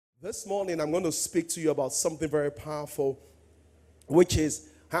This morning, I'm going to speak to you about something very powerful, which is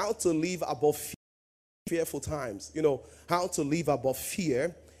how to live above fearful times. You know, how to live above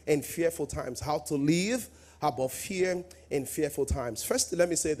fear in fearful times. How to live above fear in fearful times. First, let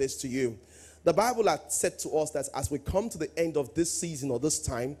me say this to you. The Bible has said to us that as we come to the end of this season or this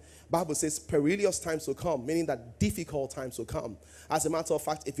time, Bible says perilous times will come, meaning that difficult times will come. As a matter of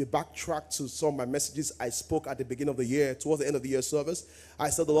fact, if you backtrack to some of my messages I spoke at the beginning of the year, towards the end of the year service, I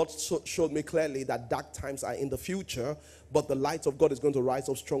said the Lord showed me clearly that dark times are in the future, but the light of God is going to rise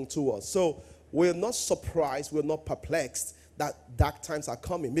up strong to us. So we're not surprised, we're not perplexed that dark times are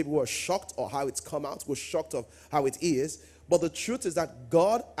coming. Maybe we're shocked of how it's come out, we're shocked of how it is, but the truth is that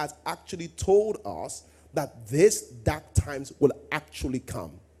God has actually told us that these dark times will actually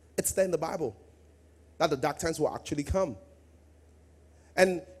come. It's there in the Bible that the dark times will actually come.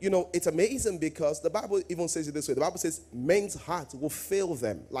 And, you know, it's amazing because the Bible even says it this way. The Bible says men's hearts will fail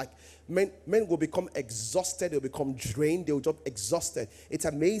them. Like men will become exhausted. They'll become drained. They'll just exhausted. It's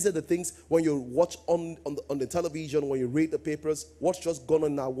amazing the things when you watch on the television, when you read the papers, what's just gone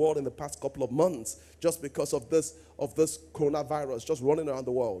on in our world in the past couple of months just because of this coronavirus just running around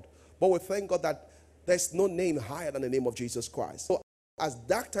the world. But we thank God that there's no name higher than the name of Jesus Christ. So as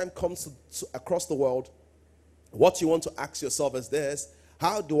dark time comes across the world, what you want to ask yourself is this: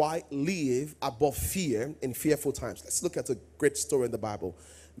 how do I live above fear in fearful times? Let's look at a great story in the Bible.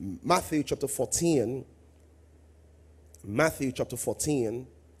 Matthew chapter 14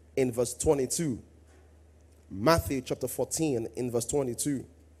 in verse 22. Matthew chapter 14 in verse 22.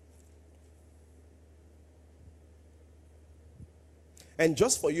 And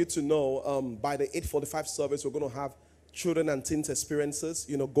just for you to know, by the 8:45 service, we're going to have children and teens experiences,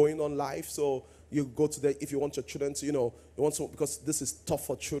 going on live. So you go to there if you want your children to, you want to, because this is tough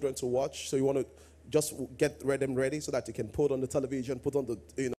for children to watch. So you want to just get them ready so that you can put on the television, put on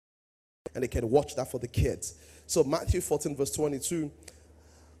the, and they can watch that for the kids. So Matthew 14 verse 22,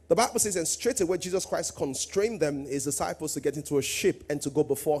 the Bible says, and straightway Jesus Christ constrained them, his disciples, to get into a ship and to go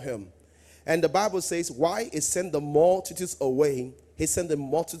before him. And the Bible says, why he sent the multitudes away,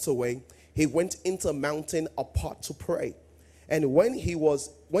 he went into a mountain apart to pray. And when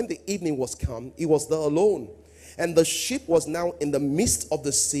the evening was come, he was there alone. And the ship was now in the midst of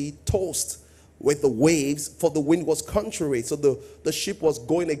the sea, tossed with the waves, for the wind was contrary. So the ship was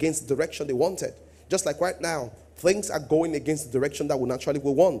going against the direction they wanted. Just like right now, things are going against the direction that we naturally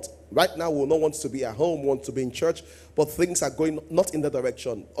will want. Right now, we will not want to be at home, want to be in church, but things are going not in the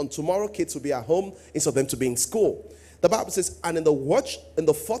direction. On tomorrow, kids will be at home instead of them to be in school. The Bible says, and in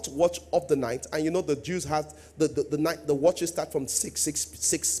the fourth watch of the night, and the Jews have the watches start from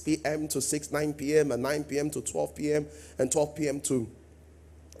 6 p.m. to 9 p.m. and 9 p.m. to 12 p.m. and 12 p.m. to,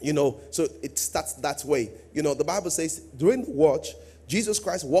 so it starts that way. The Bible says, during the watch, Jesus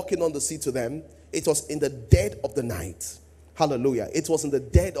Christ walking on the sea to them, it was in the dead of the night. Hallelujah. It was in the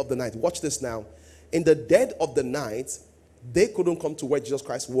dead of the night. Watch this now. In the dead of the night, they couldn't come to where Jesus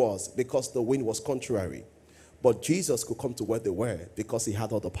Christ was because the wind was contrary. But Jesus could come to where they were because he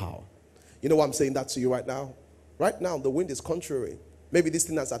had all the power. You know why I'm saying that to you right now? Right now, the wind is contrary. Maybe these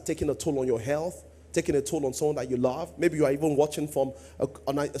things are taking a toll on your health, taking a toll on someone that you love. Maybe you are even watching from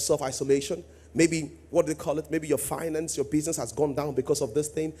a self-isolation. Maybe, what do they call it? Maybe your finance, your business has gone down because of this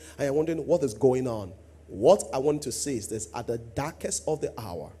thing. And you're wondering what is going on. What I want to say is this: at the darkest of the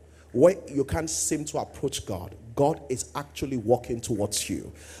hour, where you can't seem to approach God, God is actually walking towards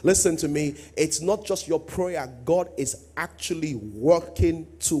you. Listen to me. It's not just your prayer. God is actually working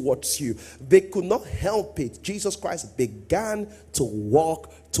towards you. They could not help it. Jesus Christ began to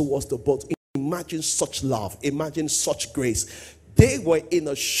walk towards the boat. Imagine such love. Imagine such grace. They were in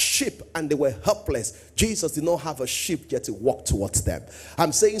a ship and they were helpless. Jesus did not have a ship, yet he walked towards them.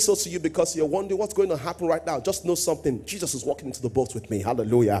 I'm saying so to you because you're wondering what's going to happen right now. Just know something. Jesus is walking into the boat with me.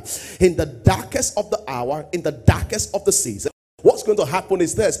 Hallelujah. In the darkest of the hour, in the darkest of the season, what's going to happen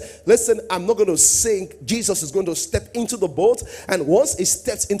is this. Listen, I'm not going to sink. Jesus is going to step into the boat. And once he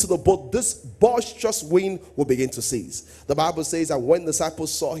steps into the boat, this boisterous wind will begin to cease. The Bible says that when the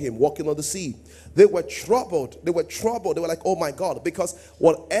disciples saw him walking on the sea, they were troubled. They were like, oh my God, because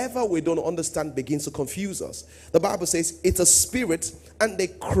whatever we don't understand begins to confuse us. The Bible says it's a spirit, and they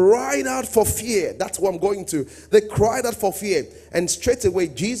cried out for fear. That's what I'm going to. They cried out for fear. And straight away,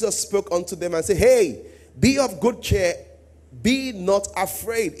 Jesus spoke unto them and said, hey, be of good cheer. Be not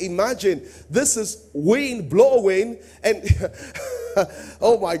afraid. Imagine, this is wind blowing and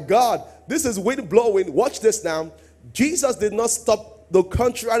oh my God, this is wind blowing. Watch this now. Jesus did not stop the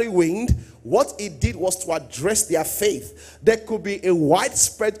contrary wind. What he did was to address their faith. There could be a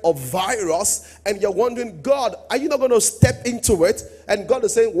widespread of virus and you're wondering, God, are you not going to step into it? And God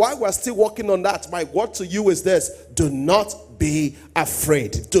is saying, while we're still working on that, my word to you is this: do not be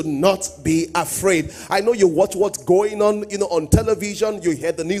afraid. Do not be afraid. I know you watch what's going on, on television. You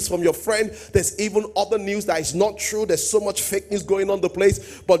hear the news from your friend. There's even other news that is not true. There's so much fake news going on the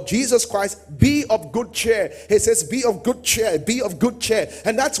place. But Jesus Christ, be of good cheer. He says, be of good cheer. Be of good cheer.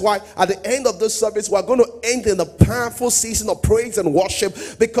 And that's why at the end of this service, we're going to end in a powerful season of praise and worship,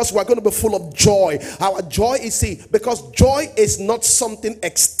 because we're going to be full of joy. Our joy is, because joy is not something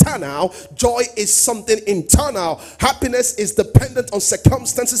external. Joy is something internal. Happiness is dependent on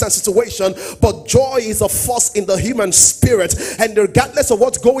circumstances and situation, but joy is a force in the human spirit. And regardless of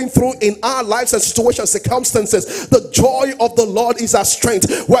what's going through in our lives and situations, circumstances, the joy of the Lord is our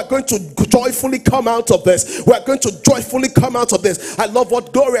strength. We're going to joyfully come out of this. We're going to joyfully come out of this. I love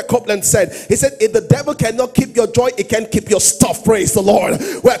what Gloria Copeland said. He said, if the devil cannot keep your joy, it can keep your stuff. Praise the Lord.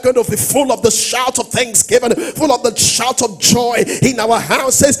 We're going to be full of the shout of thanksgiving, full of the shout of joy in our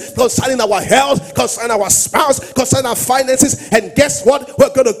houses, concerning our health, concerning our spouse, concerning our finances. And guess what?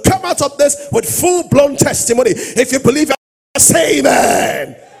 We're going to come out of this with full-blown testimony. If you believe it, say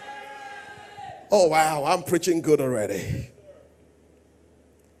amen. Oh wow, I'm preaching good already.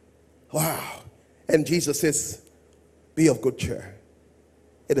 Wow. And Jesus says, be of good cheer.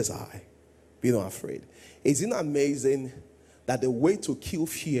 It is I. Be not afraid. Isn't it amazing that the way to kill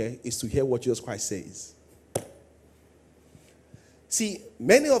fear is to hear what Jesus Christ says? See,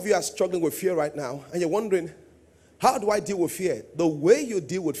 many of you are struggling with fear right now, and you're wondering, how do I deal with fear? The way you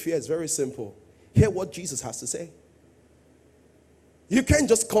deal with fear is very simple. Hear what Jesus has to say. You can't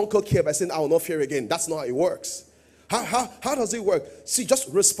just conquer fear by saying, I will not fear again. That's not how it works. How does it work? See, just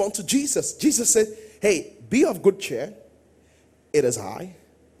respond to Jesus. Jesus said, hey, be of good cheer. It is I.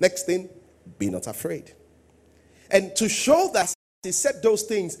 Next thing, be not afraid. And to show that he said those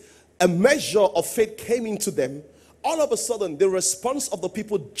things, a measure of faith came into them. All of a sudden, the response of the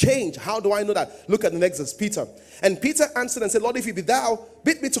people changed. How do I know that? Look at the next verse, Peter. And Peter answered and said, Lord, if it be thou,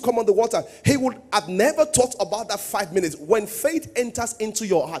 bid me to come on the water. He would have never thought about that 5 minutes. When faith enters into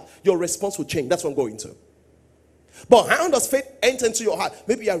your heart, your response will change. That's what I'm going to. But how does faith enter into your heart?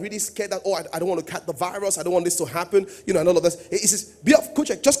 Maybe you're really scared that, I don't want to catch the virus. I don't want this to happen. And all of this. He says, be of good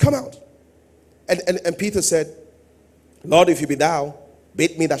cheer. Just come out. And Peter said, Lord, if it be thou,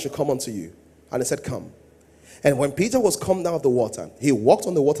 bid me that I should come unto you. And he said, come. And when Peter was come down of the water, he walked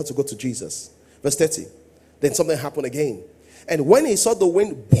on the water to go to Jesus. Verse 30. Then something happened again. And when he saw the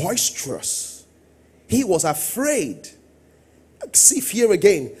wind boisterous, he was afraid. See fear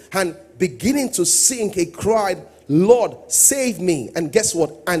again. And beginning to sink, he cried, Lord, save me. And guess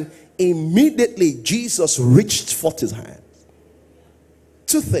what? And immediately Jesus reached forth his hand.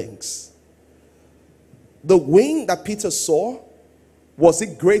 Two things. The wind that Peter saw, was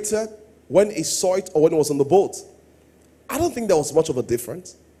it greater when he saw it or when he was on the boat? I don't think there was much of a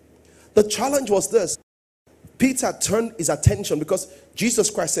difference. The challenge was this. Peter turned his attention because Jesus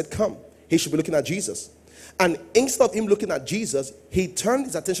Christ said, come. He should be looking at Jesus. And instead of him looking at Jesus, he turned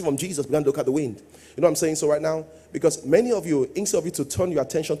his attention from Jesus and began to look at the wind. You know what I'm saying? So right now, because many of you, instead of you to turn your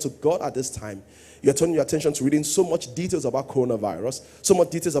attention to God at this time, you're turning your attention to reading so much details about coronavirus, so much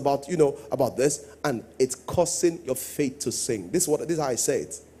details about, about this, and it's causing your faith to sink. This is how I say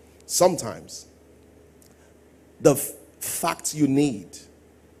it. Sometimes the fact you need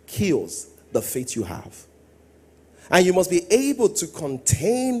kills the faith you have. And you must be able to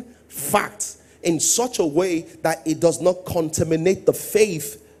contain facts in such a way that it does not contaminate the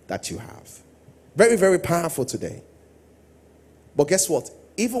faith that you have. Very, very powerful today. But guess what?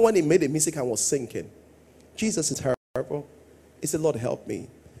 Even when he made a mistake and was sinking, Jesus is terrible. He said, Lord, help me.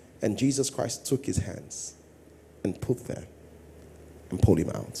 And Jesus Christ took his hands and put there and pulled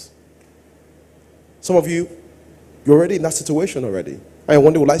him out. Some of you, you're already in that situation already. I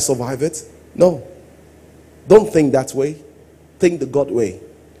wonder, will I survive it? No. Don't think that way. Think the God way.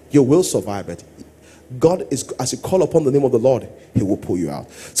 You will survive it. God is, as you call upon the name of the Lord, he will pull you out.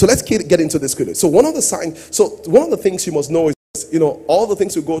 So let's get into this quickly. So one of the things you must know is, all the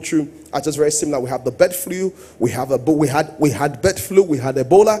things we go through are just very similar. We have the bird flu, we had bird flu, we had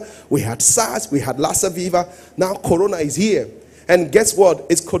Ebola, we had SARS, we had Lassa Viva. Now Corona is here. And guess what?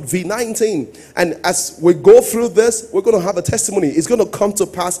 It's COVID-19. And as we go through this, we're going to have a testimony. It's going to come to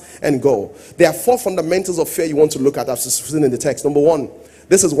pass and go. There are 4 fundamentals of fear you want to look at. I've seen in the text. Number 1,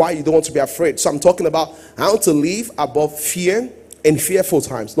 this is why you don't want to be afraid. So I'm talking about how to live above fear in fearful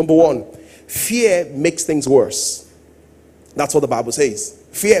times. Number 1, fear makes things worse. That's what the Bible says.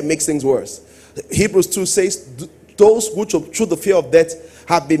 Fear makes things worse. Hebrews 2 says, those who through the fear of death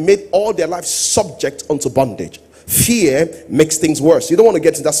have been made all their life subject unto bondage. Fear makes things worse. You don't want to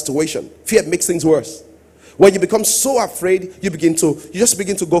get in that situation. Fear makes things worse. When you become so afraid, you just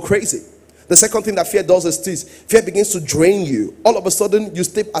begin to go crazy. The second thing that fear does is this: fear begins to drain you. All of a sudden, you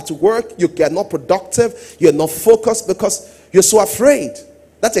stay at work, you are not productive, you're not focused because you're so afraid.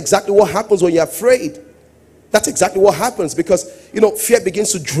 That's exactly what happens when you're afraid. That's exactly what happens because, fear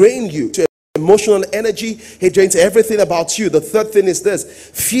begins to drain you to emotional energy. It drains everything about you. The third thing is this: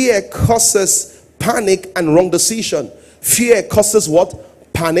 fear causes panic and wrong decision. Fear causes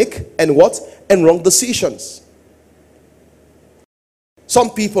what? Panic and what? And wrong decisions. Some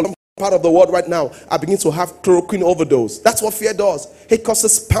people, part of the world right now, are beginning to have chloroquine overdose. That's what fear does. It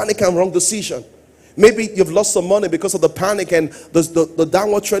causes panic and wrong decision. Maybe you've lost some money because of the panic and the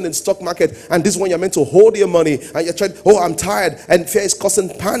downward trend in stock market, and this one you're meant to hold your money and you're trying, I'm tired, and fear is causing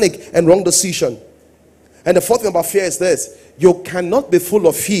panic and wrong decision. And the fourth thing about fear is this: you cannot be full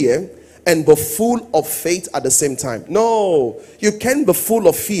of fear and be full of faith at the same time. No, you can't be full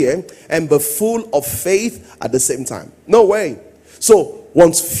of fear and be full of faith at the same time. No way. So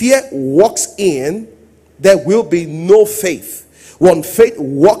once fear walks in, there will be no faith. When faith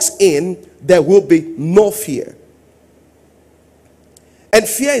walks in, there will be no fear. And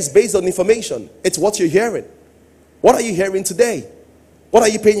fear is based on information. It's what you're hearing. What are you hearing today? What are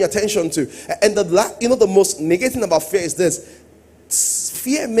you paying attention to? And the most negative thing about fear is this: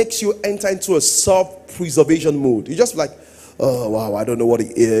 fear makes you enter into a self-preservation mood. You just like, oh wow, I don't know what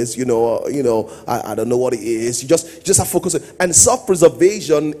it is. I don't know what it is. You just have focus. And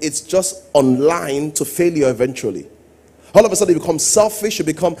self-preservation, it's just online to failure eventually. All of a sudden you become selfish,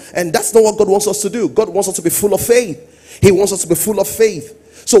 and that's not what God wants us to do. God wants us to be full of faith. He wants us to be full of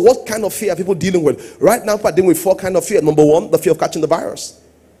faith. So what kind of fear are people dealing with? Right now, people are dealing with 4 kinds of fear. Number 1, the fear of catching the virus.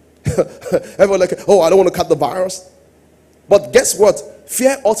 Everyone like, I don't want to catch the virus. But guess what?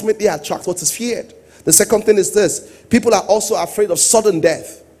 Fear ultimately attracts what is feared. The second thing is this: people are also afraid of sudden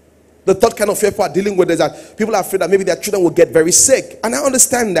death. The third kind of fear people are dealing with is that people are afraid that maybe their children will get very sick. And I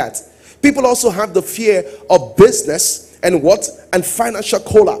understand that. People also have the fear of business and financial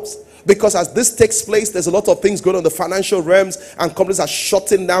collapse. Because as this takes place, there's a lot of things going on in the financial realms, and companies are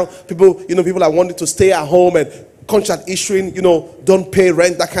shutting down. People are wanting to stay at home, and contract issuing, don't pay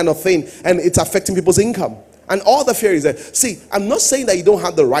rent, that kind of thing. And it's affecting people's income. And all the fear is there. See, I'm not saying that you don't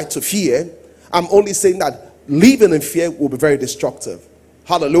have the right to fear. I'm only saying that living in fear will be very destructive.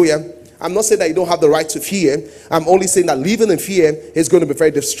 Hallelujah. I'm not saying that you don't have the right to fear. I'm only saying that living in fear is going to be very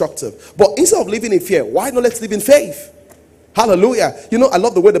destructive. But instead of living in fear, why not let's live in faith? Hallelujah. I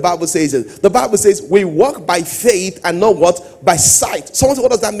love the way the Bible says it. The Bible says we walk by faith and not what? By sight. Someone said,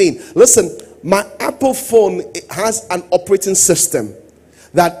 what does that mean? Listen, my Apple phone has an operating system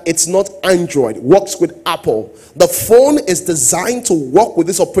that it's not Android, works with Apple. The phone is designed to work with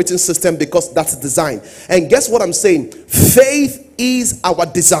this operating system because that's design. And guess what I'm saying? Faith is our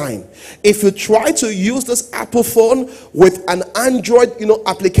design. If you try to use this Apple phone with an Android,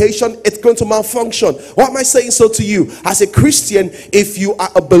 application, it's going to malfunction. Why am I saying so to you? As a Christian, if you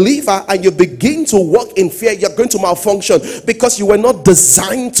are a believer and you begin to walk in fear, you're going to malfunction because you were not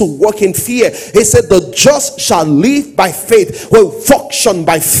designed to walk in fear. He said, the just shall live by faith. We function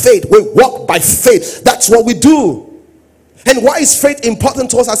by faith. We walk by faith. That's what we do. And why is faith important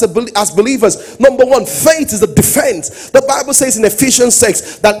to us as believers? Number 1, faith is a defense. The Bible says in Ephesians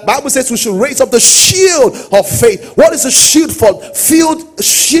 6 that Bible says we should raise up the shield of faith. What is a shield for?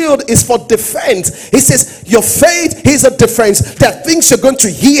 Shield is for defense. He says your faith is a defense. There are things you're going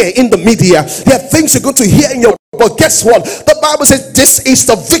to hear in the media. There are things you're going to hear in your. But guess what? The Bible says this is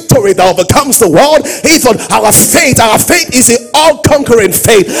the victory that overcomes the world. Even our faith is an all-conquering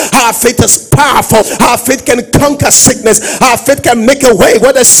faith. Our faith is powerful. Our faith can conquer sickness. Our faith can make a way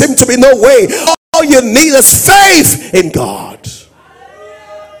where there seems to be no way. All you need is faith in God.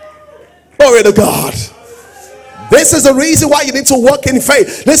 Glory to God. This is the reason why you need to walk in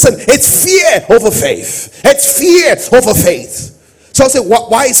faith. Listen, it's fear over faith. It's fear over faith. So I say,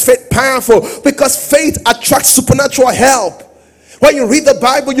 why is faith powerful? Because faith attracts supernatural help. When you read the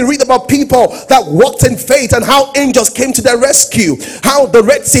Bible, you read about people that walked in faith and how angels came to their rescue, how the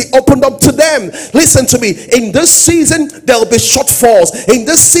Red Sea opened up to them. Listen to me. In this season, there will be shortfalls. In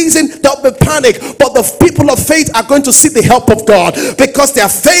this season, there will be panic. But the people of faith are going to see the help of God because their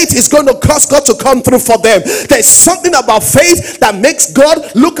faith is going to cause God to come through for them. There's something about faith that makes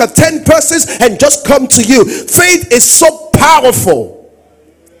God look at 10 persons and just come to you. Faith is so powerful.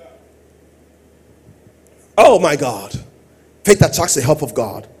 Oh my God. Faith attracts the help of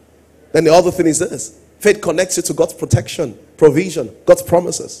God. Then the other thing is this: faith connects you to God's protection, provision, God's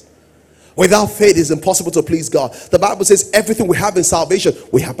promises. Without faith, it's impossible to please God. The Bible says everything we have in salvation,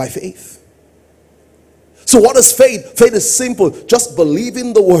 we have by faith. So what is faith? Faith is simple. Just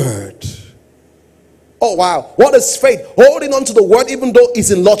believing the word. Oh wow. What is faith? Holding on to the word even though it's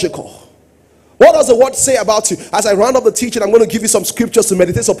illogical. What does the word say about you? As I round up the teaching, I'm going to give you some scriptures to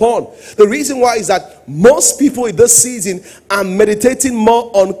meditate upon. The reason why is that most people in this season are meditating more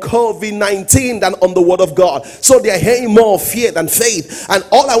on COVID-19 than on the word of God. So they are hearing more of fear than faith. And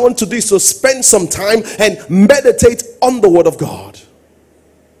all I want to do is to spend some time and meditate on the word of God.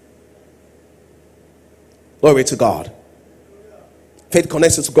 Glory to God. Faith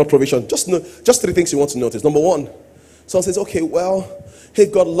connects us to God's provision. Just three things you want to notice. Number one, someone says, okay, well, hey,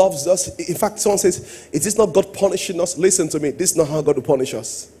 God loves us. In fact, someone says, is this not God punishing us? Listen to me. This is not how God will punish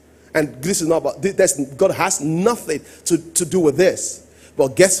us. And this is not about this. God has nothing to do with this.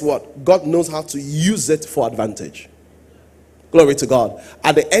 But guess what? God knows how to use it for advantage. Glory to God.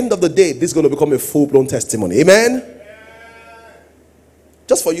 At the end of the day, this is going to become a full-blown testimony. Amen?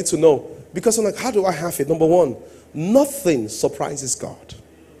 Just for you to know. Because I'm like, how do I have it? Number one, nothing surprises God.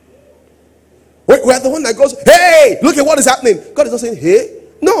 We're the one that goes, hey, look at what is happening. God is not saying, hey.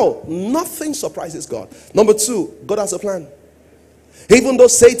 No, nothing surprises God. Number two, God has a plan. Even though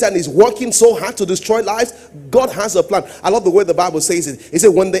Satan is working so hard to destroy lives, God has a plan. I love the way the Bible says it. It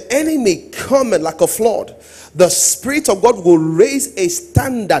said, when the enemy cometh like a flood, the Spirit of God will raise a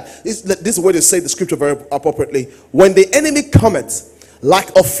standard. This is the way to say the scripture very appropriately. When the enemy cometh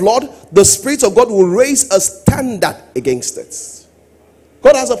like a flood, the Spirit of God will raise a standard against it.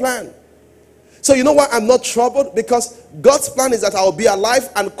 God has a plan. So you know why I'm not troubled? Because God's plan is that I'll be alive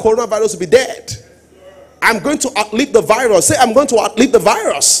and coronavirus will be dead. I'm going to outlive the virus. Say, I'm going to outlive the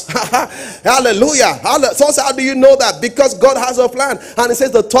virus. Hallelujah. So how do you know that? Because God has a plan. And He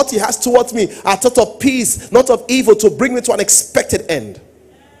says the thought He has towards me are thought of peace, not of evil, to bring me to an expected end.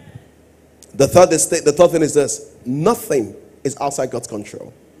 The third thing is this. Nothing is outside God's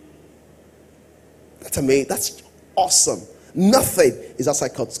control. That's amazing. That's awesome. Nothing is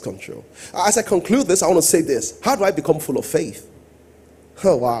outside God's control. As I conclude this, I want to say this. How do I become full of faith?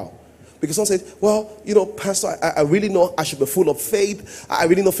 Oh, wow. Because someone said, well, you know, Pastor, I really know I should be full of faith. I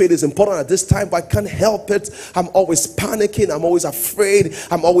really know faith is important at this time, but I can't help it. I'm always panicking. I'm always afraid.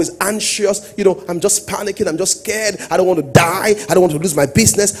 I'm always anxious. You know, I'm just panicking. I'm just scared. I don't want to die. I don't want to lose my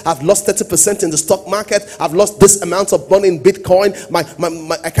business. I've lost 30% in the stock market. I've lost this amount of money in Bitcoin.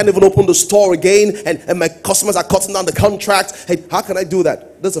 I can't even open the store again. And my customers are cutting down the contract. Hey, how can I do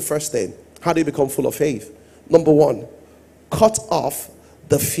that? That's the first thing. How do you become full of faith? Number one, cut off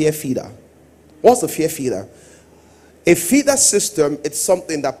the fear feeder. What's the fear feeder? A feeder system, it's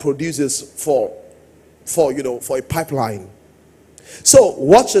something that produces for a pipeline. So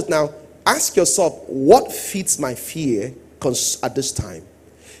watch it now. Ask yourself, what feeds my fear at this time?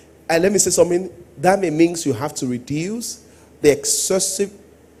 And let me say something. That means you have to reduce the excessive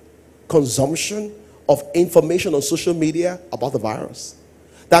consumption of information on social media about the virus.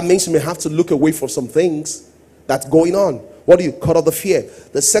 That means you may have to look away from some things that's going on. What do you cut off the fear?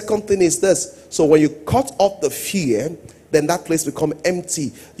 The second thing is this. So when you cut off the fear, then that place becomes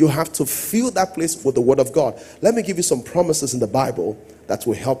empty. You have to fill that place with the word of God. Let me give you some promises in the Bible that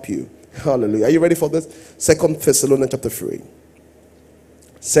will help you. Hallelujah. Are you ready for this? 2 Thessalonians chapter 3.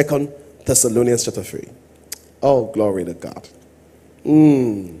 2 Thessalonians chapter 3. Oh, glory to God.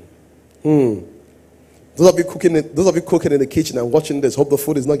 Those of you cooking in the kitchen and watching this, hope the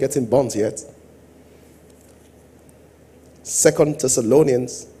food is not getting burnt yet. 2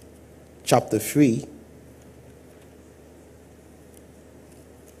 Thessalonians chapter 3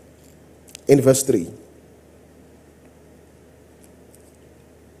 in verse 3.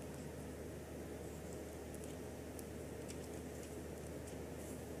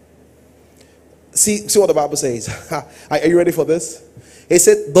 See what the Bible says. Are you ready for this? It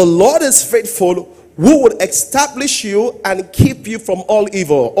said, the Lord is faithful, who would establish you and keep you from all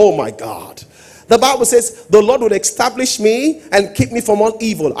evil. Oh my God. The Bible says, the Lord will establish me and keep me from all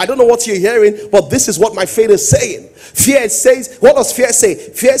evil. I don't know what you're hearing, but this is what my faith is saying. Fear says, what does fear say?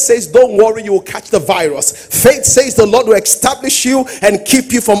 Fear says, don't worry, you will catch the virus. Faith says the Lord will establish you and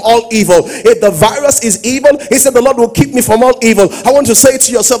keep you from all evil. If the virus is evil, He said the Lord will keep me from all evil. I want to say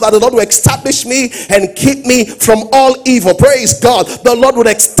to yourself that the Lord will establish me and keep me from all evil. Praise God. The Lord will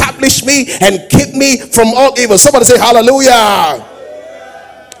establish me and keep me from all evil. Somebody say hallelujah.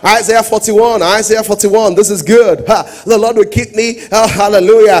 Isaiah 41, this is good. The Lord will keep me,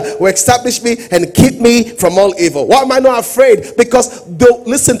 hallelujah, will establish me and keep me from all evil. Why am I not afraid? Because,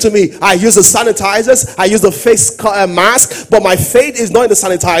 listen to me, I use the sanitizers, I use the face mask, but my faith is not in the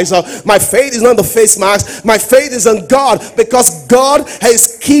sanitizer, my faith is not in the face mask, my faith is in God, because God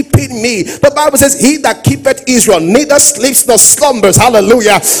is keeping me. The Bible says, he that keepeth Israel neither sleeps nor slumbers.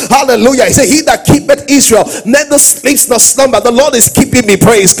 Hallelujah, hallelujah. He said, he that keepeth Israel neither sleeps nor slumber. The Lord is keeping me,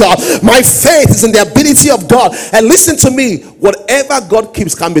 praise Praise God. My faith is in the ability of God. And listen to me, whatever God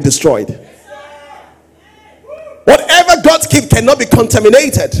keeps can be destroyed. Whatever God keeps cannot be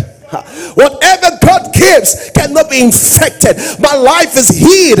contaminated. Whatever God gives cannot be infected. My life is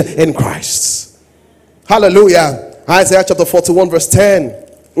hid in Christ. Hallelujah. Isaiah chapter 41 verse 10.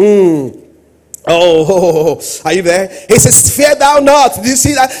 Oh, are you there? He says, fear thou not. Do you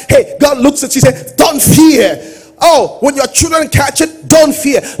see that? Hey, God looks at you and says, don't fear. Oh, when your children catch it, don't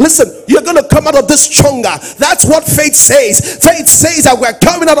fear. Listen, you're going to come out of this stronger. That's what faith says. Faith says that we're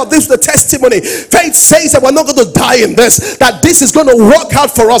coming out of this with a testimony. Faith says that we're not going to die in this, that this is going to work out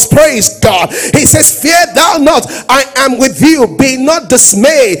for us. Praise God. He says, fear thou not, I am with you. Be not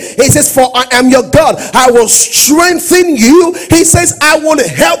dismayed. He says, for I am your God. I will strengthen you. He says, I will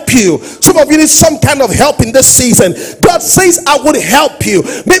help you. Some of you need some kind of help in this season. God says, I will help you.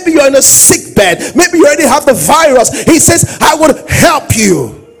 Maybe you're in a sick bed. Maybe you already have the virus. He says, I would help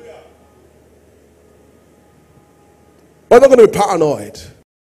you. We're not going to be paranoid.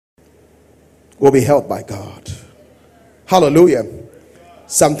 We'll be helped by God. Hallelujah.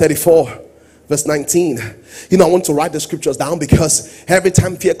 Psalm 34 verse 19. You know, I want to write the scriptures down because every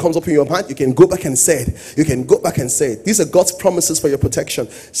time fear comes up in your mind, you can go back and say it. You can go back and say it. These are God's promises for your protection.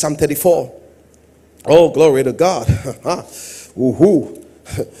 Psalm 34. Oh, glory to God. Woohoo.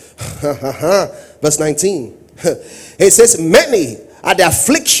 Verse 19. It says, many are the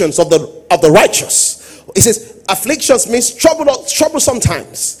afflictions of the righteous. It says, afflictions means trouble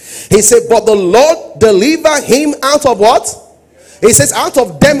sometimes. He said, but the Lord deliver him out of what? He says, out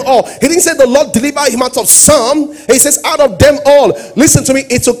of them all. He didn't say the Lord deliver him out of some. He says, out of them all. Listen to me.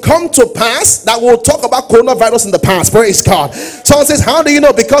 It will come to pass that we'll talk about coronavirus in the past. Praise God. Someone says, how do you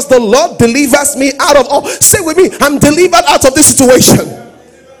know? Because the Lord delivers me out of all. Say with me, I'm delivered out of this situation.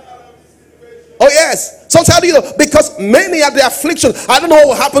 Oh yes. Sometimes, how do you know? Because many are the affliction. I don't know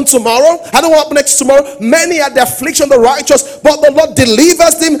what will happen tomorrow. I don't know what will happen next tomorrow. Many are the affliction of the righteous, but the Lord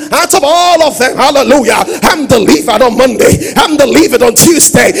delivers them out of all of them. Hallelujah. I'm delivered on Monday. I'm delivered on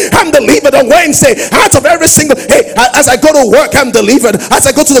Tuesday. I'm delivered on Wednesday. Out of every single, hey, as I go to work, I'm delivered. As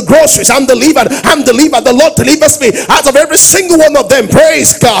I go to the groceries, I'm delivered. I'm delivered. The Lord delivers me out of every single one of them.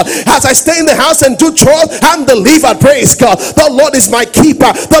 Praise God. As I stay in the house and do chores, I'm delivered. Praise God. The Lord is my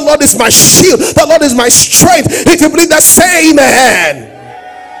keeper. The Lord is my shield. The Lord is my strength. If you believe that, say amen.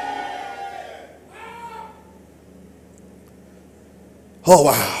 Oh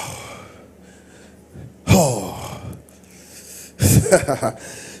wow. Oh.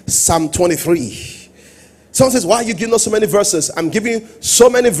 Psalm 23. Someone says, why are you giving us so many verses? I'm giving you so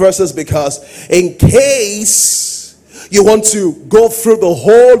many verses because in case you want to go through the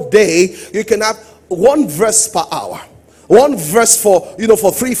whole day, you can have one verse per hour. One verse for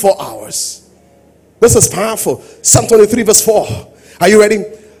 3-4 hours. This is powerful. Psalm 23 verse 4. Are you ready?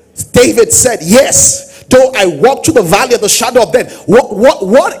 David said, yes, though I walk through the valley of the shadow of death.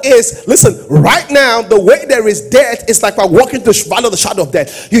 What is, listen, right now, the way there is death is like we're walking through the valley of the shadow of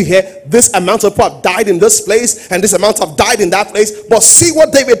death. You hear, this amount of people have died in this place, and this amount have died in that place. But see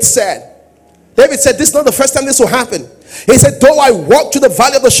what David said. David said, this is not the first time this will happen. He said, though I walk through the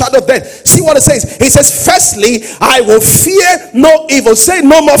valley of the shadow of death. See what it says. He says, firstly, I will fear no evil. Say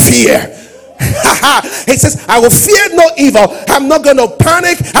no more fear. He says, I will fear no evil. I'm not going to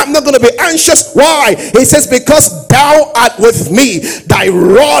panic. I'm not going to be anxious. Why? He says, because thou art with me. Thy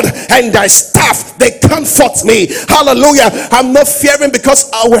rod and thy staff, they comfort me. Hallelujah. I'm not fearing because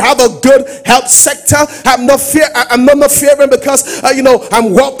I will have a good health sector. I'm not fearing because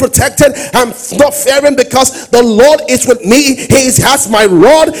I'm well protected. I'm not fearing because the Lord is with me. He has my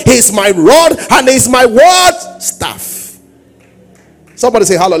rod. He's my rod and he's my word staff. Somebody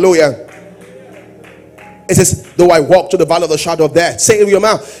say hallelujah. It says, though I walk through the valley of the shadow of death, say it with your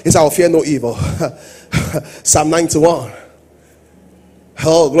mouth, it says, I will fear no evil. Psalm 91.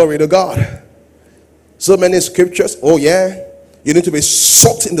 Oh, glory to God. So many scriptures. Oh yeah, you need to be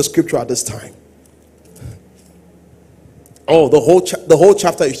soaked in the scripture at this time. Oh, the whole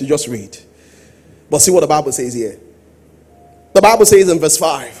chapter you should just read. But see what the Bible says here. The Bible says in verse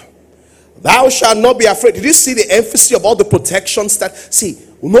 5, thou shalt not be afraid. Did you see the emphasis of all the protections that, see,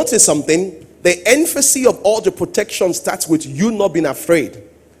 notice something. The emphasis of all the protection starts with you not being afraid.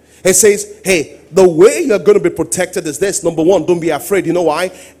 It says, hey, the way you're going to be protected is this. Number one, don't be afraid. You know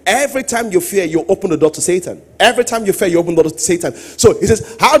why? Every time you fear, you open the door to Satan. Every time you fear, you open the door to Satan. So it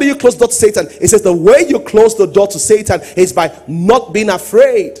says, how do you close the door to Satan? It says the way you close the door to Satan is by not being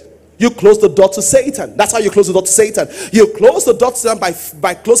afraid. You close the door to Satan. That's how you close the door to Satan. You close the door to Satan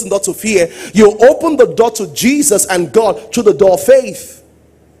by closing the door to fear. You open the door to Jesus and God through the door of faith.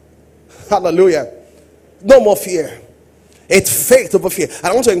 Hallelujah. No more fear. It's faith over fear. And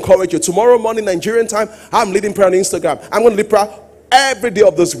I want to encourage you. Tomorrow morning, Nigerian time, I'm leading prayer on Instagram. I'm going to lead prayer every day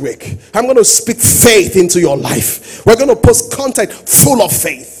of this week. I'm going to speak faith into your life. We're going to post content full of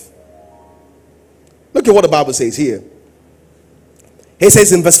faith. Look at what the Bible says here. It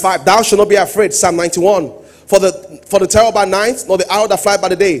says in verse 5, thou shalt not be afraid, Psalm 91. For the terror by night, nor the arrow that fly by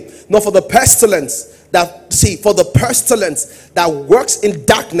the day, nor for the pestilence for the pestilence that works in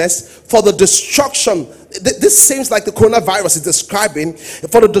darkness, for the destruction. This seems like the coronavirus is describing,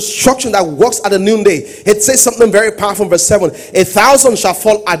 for the destruction that works at the noonday. It says something very powerful in verse 7. 1,000 shall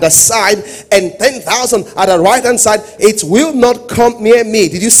fall at the side, and 10,000 at the right hand side. It will not come near me.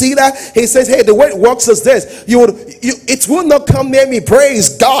 Did you see that? He says, hey, the way it works is this. It will not come near me.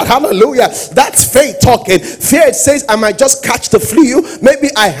 Praise God. Hallelujah. That's faith talking. Fear, it says, I might just catch the flu. Maybe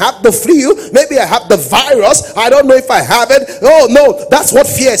I have the flu. Maybe I have the virus. I don't know if I have it. Oh no, that's what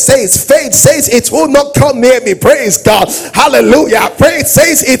fear says. Faith says it will not come near me. Praise God. Hallelujah. Faith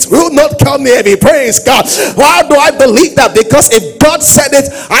says it will not come near me. Praise God. Why do I believe that? Because if God said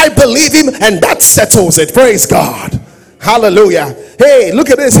it, I believe him, and that settles it. Praise God. Hallelujah. Hey, look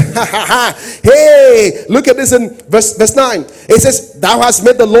at this. Hey, look at this in verse 9. It says, thou hast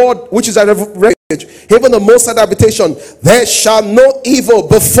made the Lord, which is a refuge, even the most high habitation. There shall no evil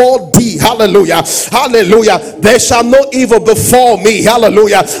befall thee. Hallelujah. Hallelujah. There shall no evil befall me.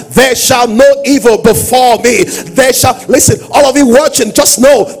 Hallelujah. There shall no evil befall me. There shall, listen, all of you watching, just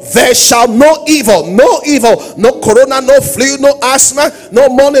know, there shall no evil, no corona, no flu, no asthma, no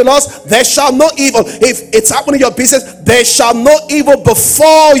money loss. There shall no evil. If it's happening in your business, there shall no evil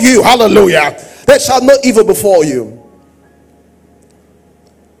befall you. Hallelujah. There shall no evil befall you.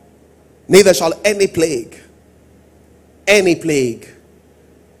 Neither shall any plague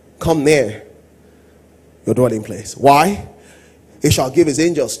come near your dwelling place. Why? He shall give his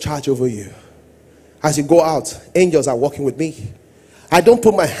angels charge over you. As you go out, angels are walking with me. I don't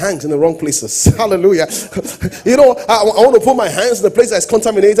put my hands in the wrong places. Hallelujah. You know, I want to put my hands in the place that's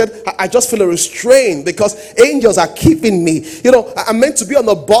contaminated. I just feel a restraint because angels are keeping me. You know, I'm meant to be on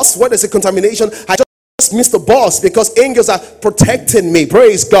the bus where there's a contamination. I just missed the bus because angels are protecting me.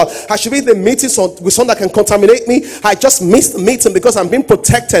 Praise God. I should be in the meeting with someone that can contaminate me. I just missed the meeting because I'm being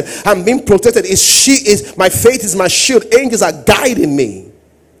protected. I'm being protected. My faith is my shield. Angels are guiding me.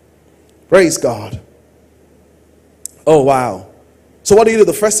 Praise God. Oh wow. So what do you do?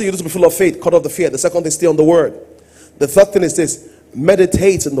 The first thing you do to be full of faith, cut off the fear. The second thing, stay on the word. The third thing is this: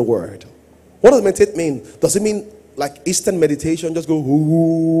 meditate in the word. What does meditate mean? Does it mean like Eastern meditation? Just go,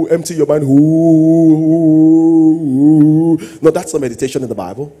 ooh, empty your mind, ooh. No, that's not meditation in the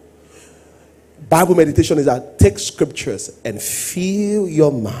Bible. Bible meditation is that take scriptures and fill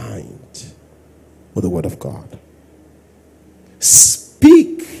your mind with the word of God.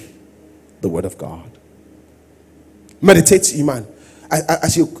 Speak the word of God. Meditate, Iman.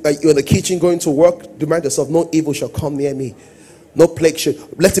 As you're in the kitchen going to work, remind yourself, no evil shall come near me. No plague should.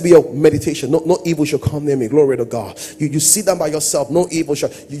 Let it be your meditation. No evil shall come near me. Glory to God. You sit down by yourself. No evil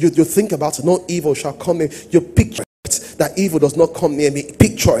shall. You think about it. No evil shall come near. You picture that evil does not come near me.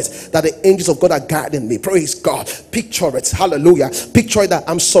 Picture it that the angels of God are guarding me. Praise God. Picture it. Hallelujah. Picture it that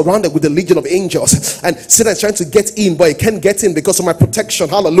I'm surrounded with the legion of angels, and Satan is trying to get in, but he can't get in because of my protection.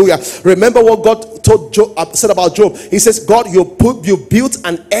 Hallelujah. Remember what God told Job, said about Job. He says, God, you built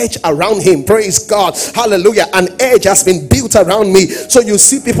an edge around him. Praise God. Hallelujah. An edge has been built around me. So you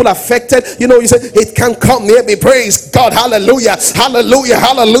see people affected. You know, you say it can't come near me. Praise God. Hallelujah. Hallelujah.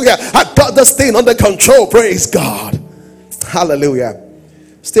 Hallelujah. I got this thing under control. Praise God. Hallelujah.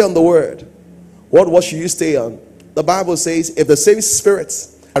 Stay on the word. What should you stay on? The Bible says, if the same Spirit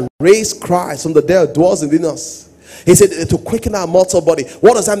that raised Christ from the dead dwells within us, he said, to quicken our mortal body.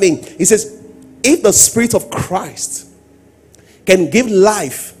 What does that mean? He says, if the Spirit of Christ can give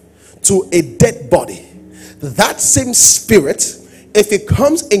life to a dead body, that same Spirit, if it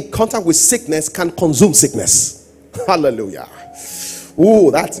comes in contact with sickness, can consume sickness. Hallelujah.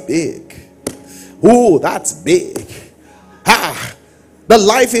 Ooh, that's big. Ooh, that's big. The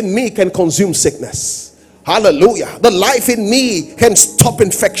life in me can consume sickness. Hallelujah. The life in me can stop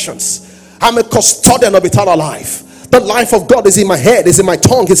infections. I'm a custodian of eternal life. The life of God is in my head, is in my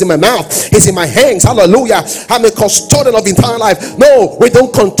tongue, is in my mouth, is in my hands. Hallelujah. I'm a custodian of eternal life. No, we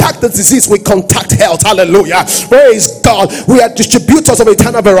don't contact the disease, we contact health. Hallelujah. Praise God. We are distributors of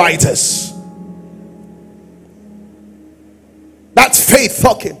eternal varieties. That's faith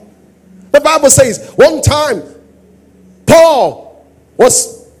talking. The Bible says one time Paul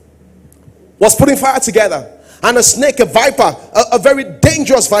was putting fire together, and a snake, a viper, a very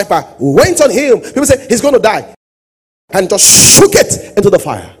dangerous viper, went on him. People say he's going to die, and just shook it into the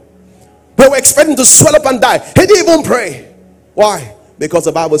fire. They were expecting to swell up and die. He didn't even pray. Why? Because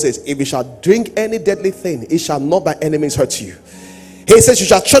the Bible says, if you shall drink any deadly thing, it shall not by any means hurt you. He says, you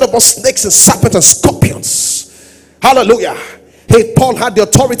shall tread upon snakes and serpents and scorpions. Hallelujah. If Paul had the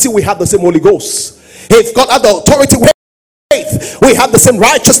authority, we have the same Holy Ghost. If God had the authority, we have the same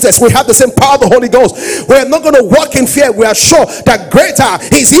righteousness, we have the same power of the Holy Ghost. We're not going to walk in fear. We are sure that greater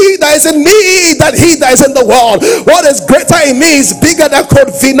is he that is in me than he that is in the world. What is greater in me is bigger than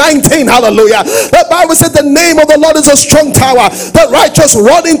COVID-19. Hallelujah. The Bible said the name of the Lord is a strong tower, the righteous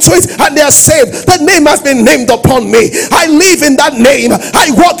run into it and they are saved. The name has been named upon me. I live in that name,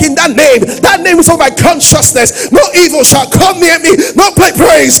 I walk in that name. That name is for my consciousness. No evil shall come near me, no plague,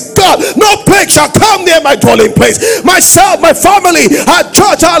 praise God, no plague shall come near my dwelling place. Myself, my family, our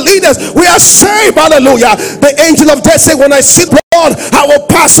church, our leaders, we are saved. Hallelujah. The angel of death said, when I see blood, I will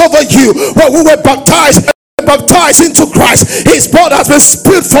pass over you. When we were baptized into Christ, his blood has been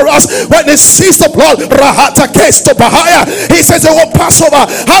spilled for us. When he sees the blood, he says it will pass over.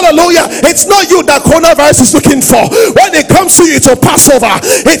 Hallelujah. It's not you that coronavirus is looking for. When it comes to you, it will pass over.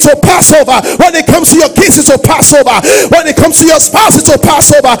 It will pass over. When it comes to your kids, it will pass over. When it comes to your spouse, it will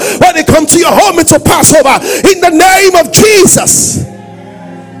pass over. When it comes to your home, it will pass over. In the name of Jesus.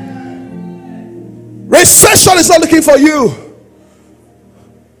 Recession is not looking for you.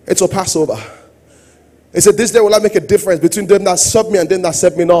 It will pass over. He said, this day will I make a difference between them that serve me and them that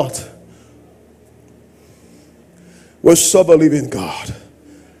serve me not. We serve a living God.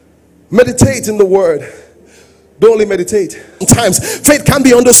 Meditate in the word. Don't only meditate. Sometimes faith can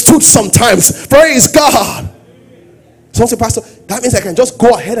be understood sometimes. Praise God. Someone say, Pastor, that means I can just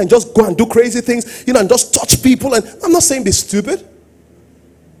go ahead and just go and do crazy things, and just touch people. And I'm not saying be stupid.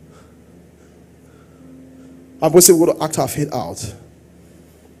 I'm going to say we're going to act our faith out.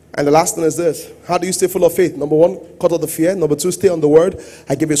 And the last thing is this. How do you stay full of faith? Number 1, cut out the fear. Number 2, stay on the word.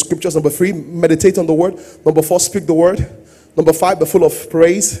 I give you scriptures. Number 3, meditate on the word. Number 4, speak the word. Number 5, be full of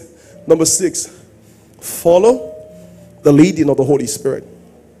praise. Number 6, follow the leading of the Holy Spirit.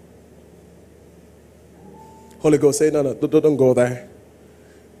 Holy Ghost say, no, don't go there.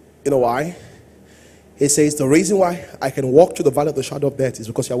 You know why? He says, the reason why I can walk through the valley of the shadow of death is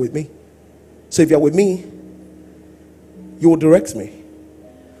because you're with me. So if you're with me, you will direct me.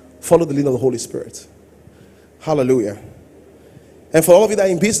 Follow the leading of the Holy Spirit. Hallelujah. And for all of you that are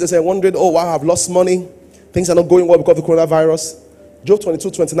in business and wondering, oh wow, I've lost money, things are not going well because of the coronavirus, Job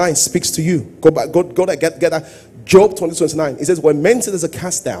 22:29 speaks to you. Go back, go there, get that. Job 22:29. It says, when men say there's a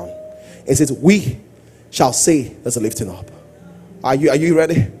cast down, it says, we shall say there's a lifting up. Are you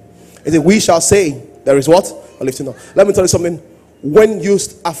ready? It says, we shall say there is what? A lifting up. Let me tell you something. When you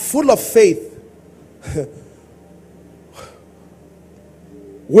are full of faith,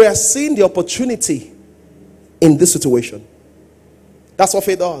 we are seeing the opportunity in this situation. That's what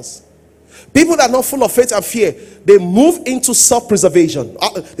faith does. People that are not full of faith and fear, they move into self-preservation.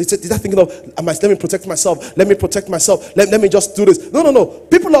 They're thinking of, let me protect myself. Let me protect myself. Let me just do this. No.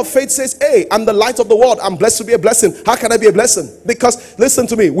 People of faith says, hey, I'm the light of the world. I'm blessed to be a blessing. How can I be a blessing? Because, listen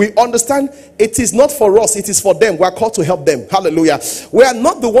to me, we understand it is not for us. It is for them. We are called to help them. Hallelujah. We are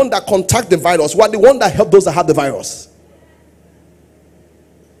not the one that contact the virus. We are the one that help those that have the virus.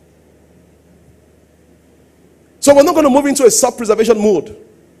 So we're not going to move into a self-preservation mode.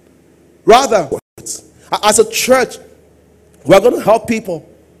 Rather, as a church, we're going to help people.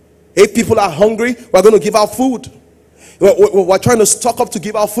 If people are hungry, we're going to give out food. We're trying to stock up to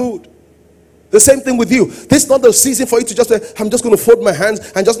give out food. The same thing with you. This is not the season for you to just say, I'm just going to fold my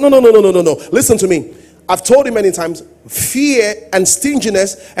hands and just, no. Listen to me. I've told you many times, fear and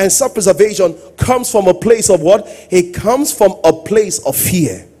stinginess and self-preservation comes from a place of what? It comes from a place of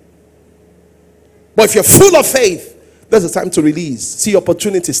fear. But if you're full of faith, there's a time to release. See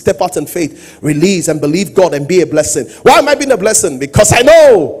opportunity, step out in faith, release and believe God and be a blessing. Why am I being a blessing? Because I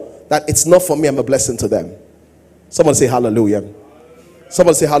know that it's not for me, I'm a blessing to them. Someone say hallelujah.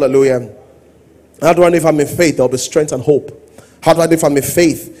 Someone say hallelujah. How do I know if I'm in faith? There'll be strength and hope. How do I know if I'm in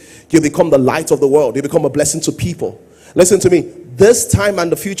faith? You become the light of the world. You become a blessing to people. Listen to me. This time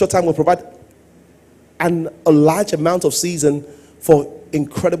and the future time will provide a large amount of season for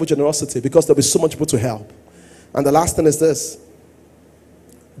incredible generosity, because there'll be so much people to help. And the last thing is this.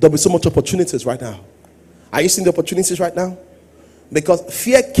 There'll be so much opportunities right now. Are you seeing the opportunities right now? Because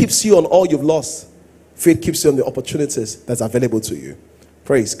fear keeps you on all you've lost. Faith keeps you on the opportunities that's available to you.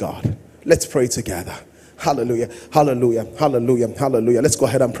 Praise God. Let's pray together. Hallelujah. Hallelujah. Hallelujah. Hallelujah. Let's go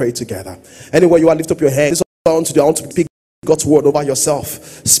ahead and pray together. Anywhere you are, lift up your hands. I want to speak God's word over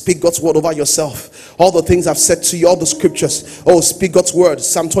yourself. Speak God's word over yourself. All the things I've said to you, all the scriptures. Oh, speak God's word.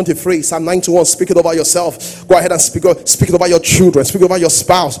 Psalm 23, Psalm 91. Speak it over yourself. Go ahead and speak it over your children. Speak over your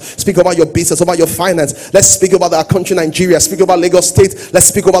spouse. Speak over your business, over your finance. Let's speak about our country, Nigeria. Speak about Lagos State. Let's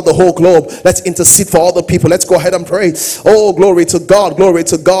speak about the whole globe. Let's intercede for all the people. Let's go ahead and pray. Oh, glory to God. Glory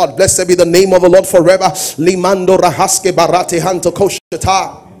to God. Blessed be the name of the Lord forever. Limando rahaske barate hanto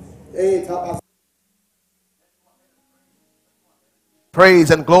koshata.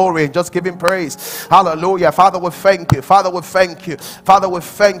 Praise and glory, just give him praise. Hallelujah. Father, we thank you. Father, we thank you. Father, we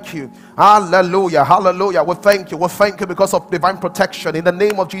thank you. Hallelujah. Hallelujah. We thank you. We thank you because of divine protection in the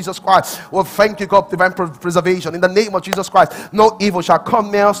name of Jesus Christ. We thank you, God, divine preservation in the name of Jesus Christ. No evil shall come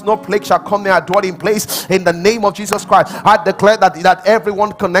near us, no plague shall come near our dwelling place in the name of Jesus Christ. I declare that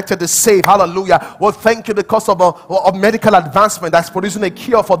everyone connected is saved. Hallelujah. We thank you because of medical advancement that's producing a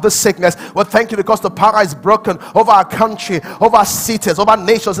cure for this sickness. We thank you because the power is broken over our country, over our city, over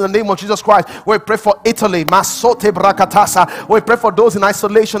nations in the name of Jesus Christ. We pray for Italy. Masote brakatasa. We pray for those in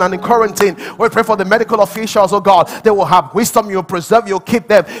isolation and in quarantine. We pray for the medical officials, oh God. They will have wisdom. You'll preserve, you'll keep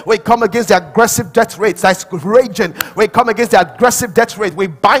them. We come against the aggressive death rates that's raging. We come against the aggressive death rate. We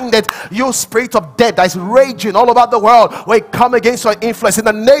bind it. You spirit of death that's raging all over the world. We come against your influence in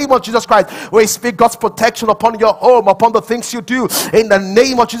the name of Jesus Christ. We speak God's protection upon your home, upon the things you do in the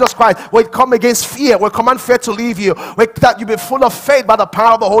name of Jesus Christ. We come against fear. We command fear to leave you. That you be full of faith by the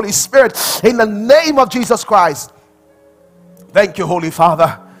power of the Holy Spirit in the name of Jesus Christ. Thank you, Holy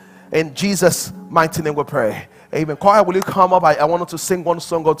Father. In Jesus' mighty name we pray. Amen. Choir, will you come up? I wanted to sing one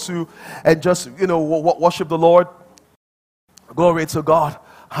song or two and just, worship the Lord. Glory to God.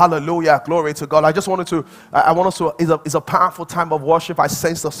 Hallelujah. Glory to God. I want us to, it's a powerful time of worship. I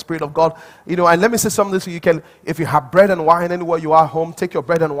sense the Spirit of God. And let me say something so you can, if you have bread and wine anywhere you are home, take your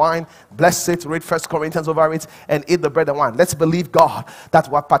bread and wine, bless it, read 1 Corinthians over it, and eat the bread and wine. Let's believe God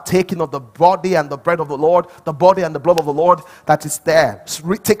that we're partaking of the body and the bread of the Lord, the body and the blood of the Lord that is there.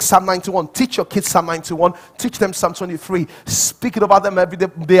 Take Psalm 91. Teach your kids Psalm 91. Teach them Psalm 23. Speak it about them every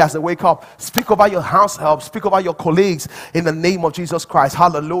day as they wake up. Speak about your house help. Speak about your colleagues in the name of Jesus Christ.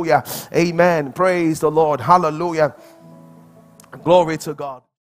 Hallelujah. Hallelujah. Amen. Praise the Lord. Hallelujah. Glory to God.